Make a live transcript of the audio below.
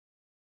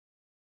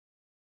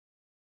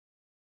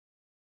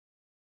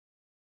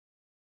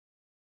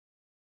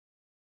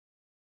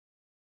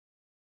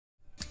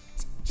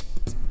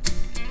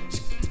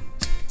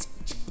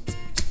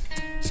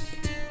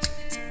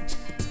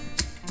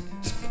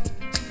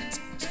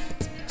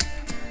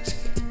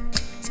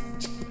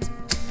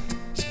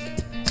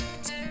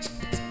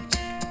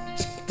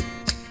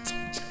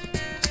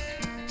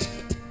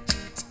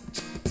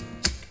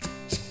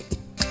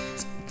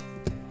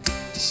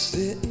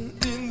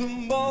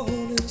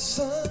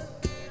sun.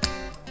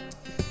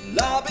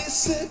 I'll be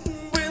sitting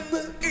when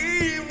the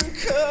evening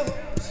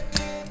comes,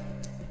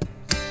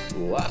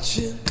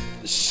 watching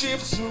the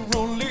ships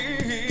roll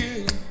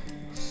in.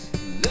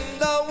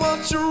 And I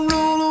watch you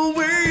roll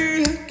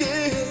away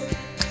again.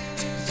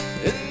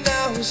 And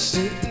now we're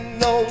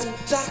sitting on the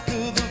dock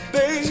of the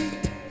bay,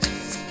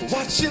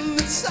 watching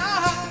the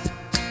tide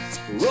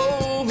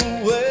roll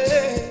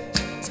away.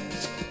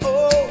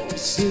 Oh,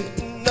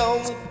 sitting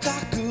on the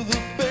dock of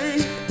the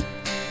bay,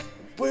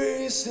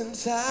 wasting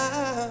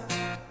time.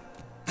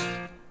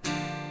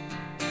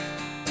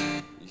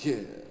 Yeah.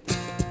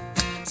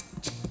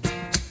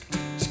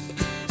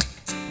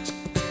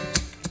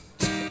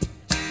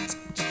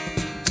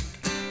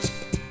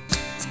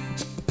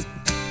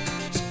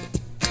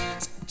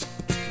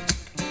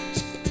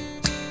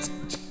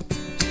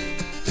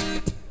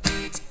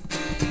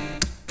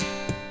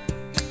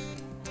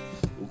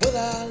 Well,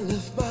 I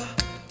left my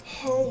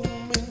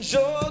home in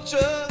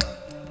Georgia,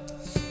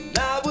 and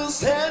I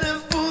was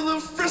headed for the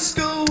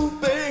Frisco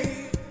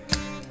Bay,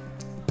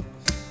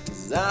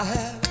 'cause I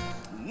had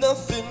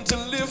nothing to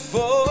live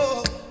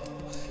for.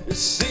 It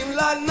seemed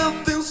like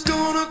nothing's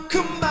gonna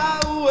come my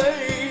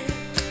way.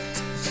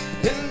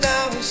 And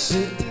now I'm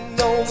sitting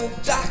on the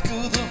dock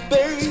of the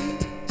bay,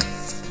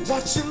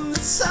 watching the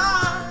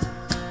tide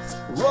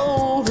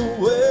roll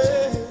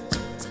away.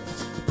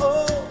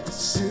 Oh,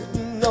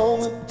 sitting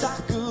on the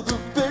dock of the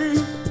bay,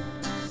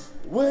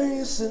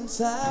 wasting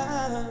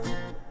time.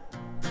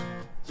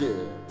 Yeah.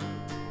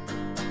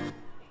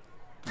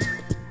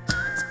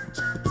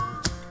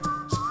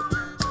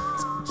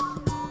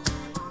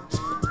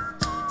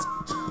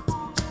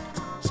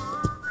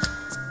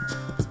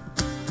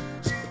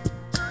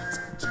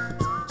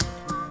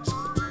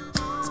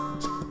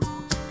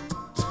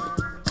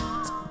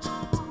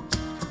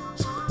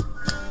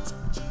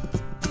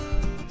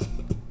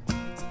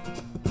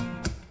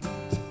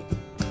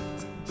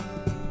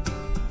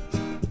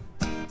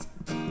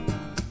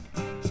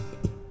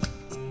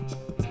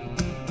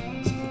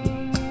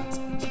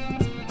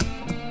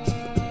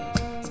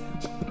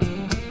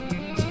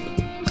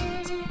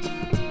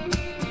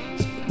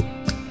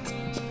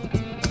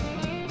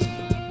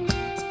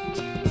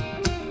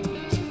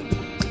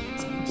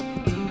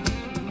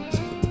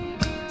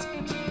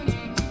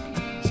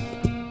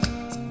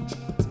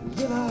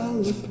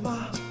 Left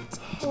my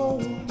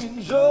home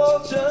in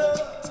Georgia,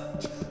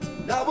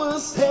 and I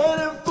was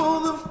headed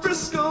for the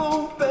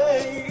Frisco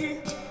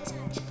Bay,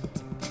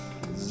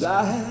 'cause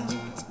I had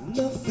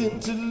nothing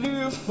to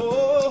live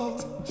for.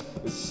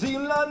 It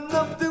seemed like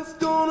nothing's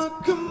gonna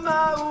come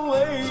my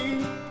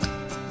way.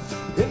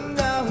 And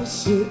now I'm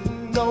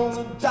sitting on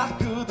the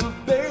dock of the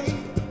bay,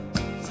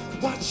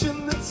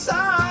 watching the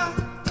tide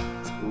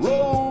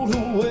roll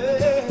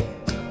away.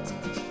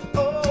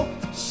 Oh,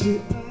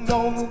 sitting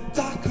on the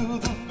dock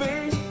of the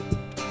bay,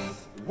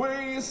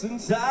 wasting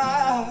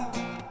time.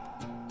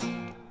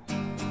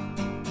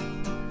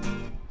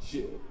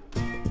 Yeah.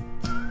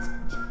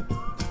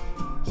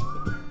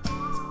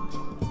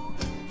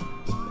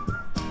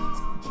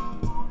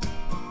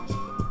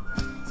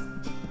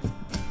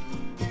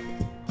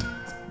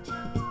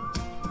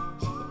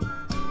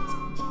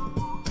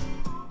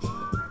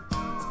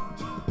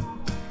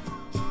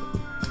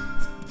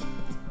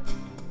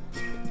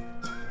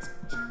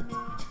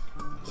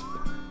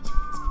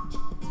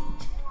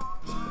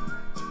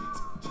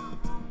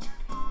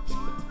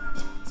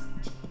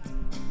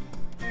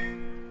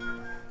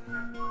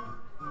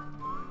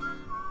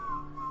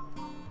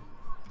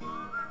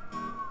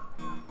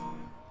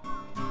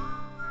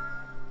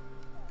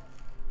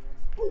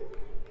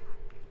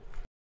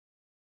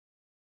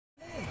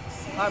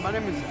 Hi, my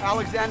name is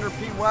Alexander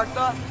P.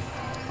 Huerta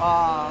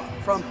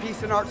from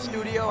Peace and Art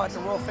Studio at the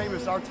world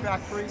famous Arts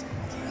Factory.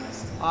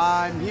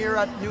 I'm here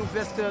at New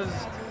Vista's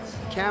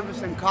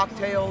Canvas and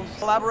Cocktails,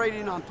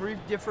 collaborating on 3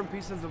 different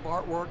pieces of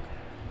artwork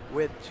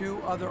with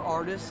 2 other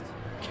artists,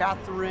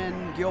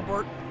 Catherine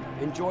Gilbert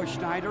and Joy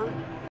Schneider.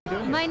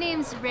 My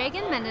name's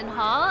Reagan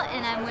Mendenhall,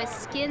 and I'm with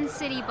Skin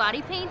City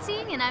Body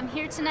Painting, and I'm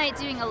here tonight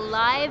doing a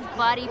live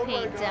body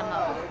paint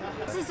demo.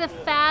 This is a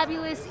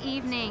fabulous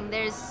evening.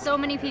 There's so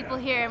many people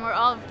here, and we're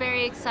all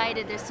very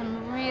excited. There's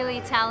some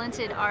really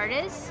talented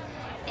artists,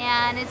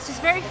 and it's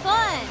just very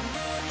fun.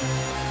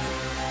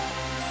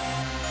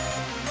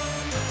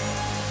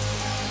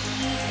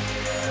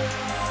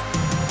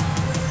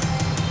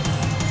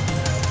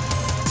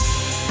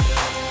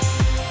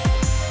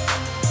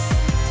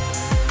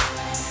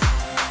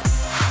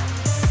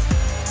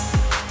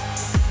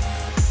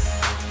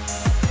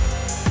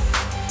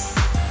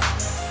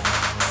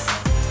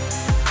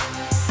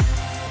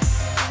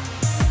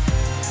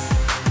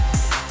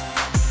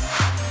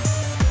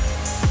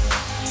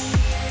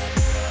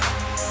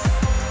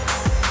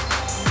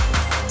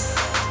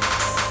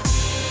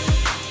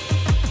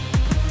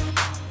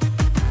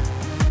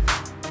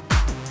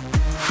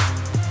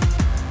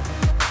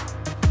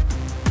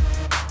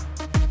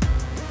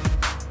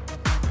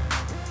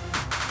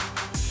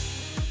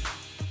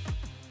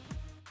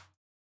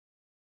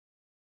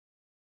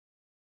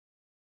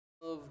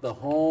 The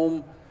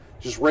home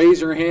Just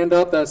raise your hand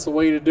up. That's the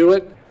way to do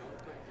it.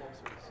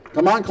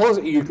 Come on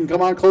closer. You can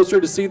come on closer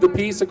to see the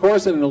piece, of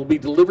course, and it'll be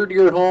delivered to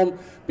your home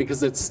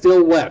because it's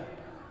still wet.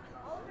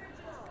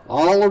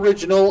 All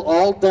original,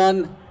 all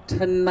done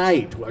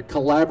tonight. A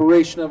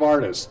collaboration of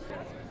artists.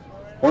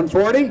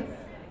 140?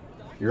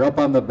 You're up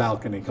on the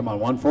balcony. Come on,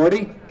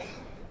 140?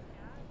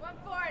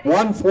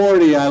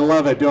 140, I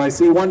love it. Do I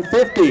see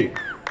 150?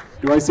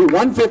 Do I see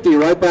 150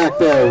 right back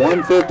there?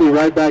 150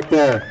 right back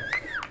there.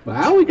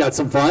 Wow, we got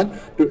some fun.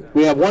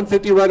 We have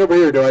 150 right over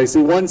here. Do I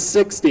see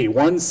 160?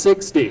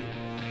 160.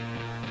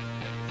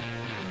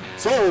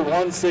 Sold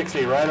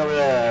 160 right over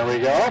there. There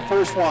we go.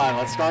 First one.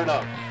 Let's start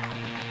up.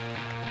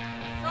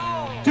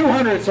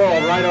 200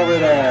 sold right over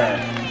there.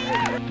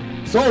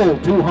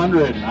 Sold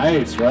 200.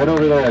 Nice. Right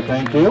over there.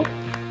 Thank you.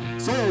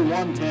 Sold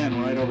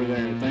 110 right over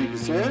there. Thank you,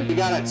 sir. You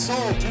got it.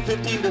 Sold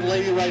 215 to the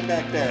lady right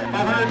back there.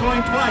 500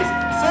 going twice.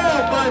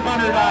 Sold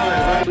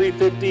 $500.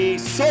 350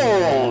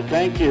 sold.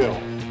 Thank you.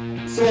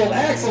 Sold.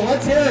 Excellent.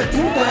 Let's hear it.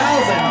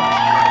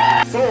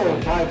 2,000.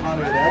 Sold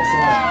 500.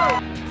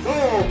 Excellent.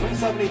 Sold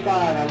 275.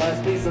 Our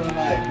last piece of the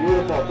night.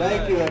 Beautiful.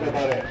 Thank you,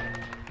 everybody.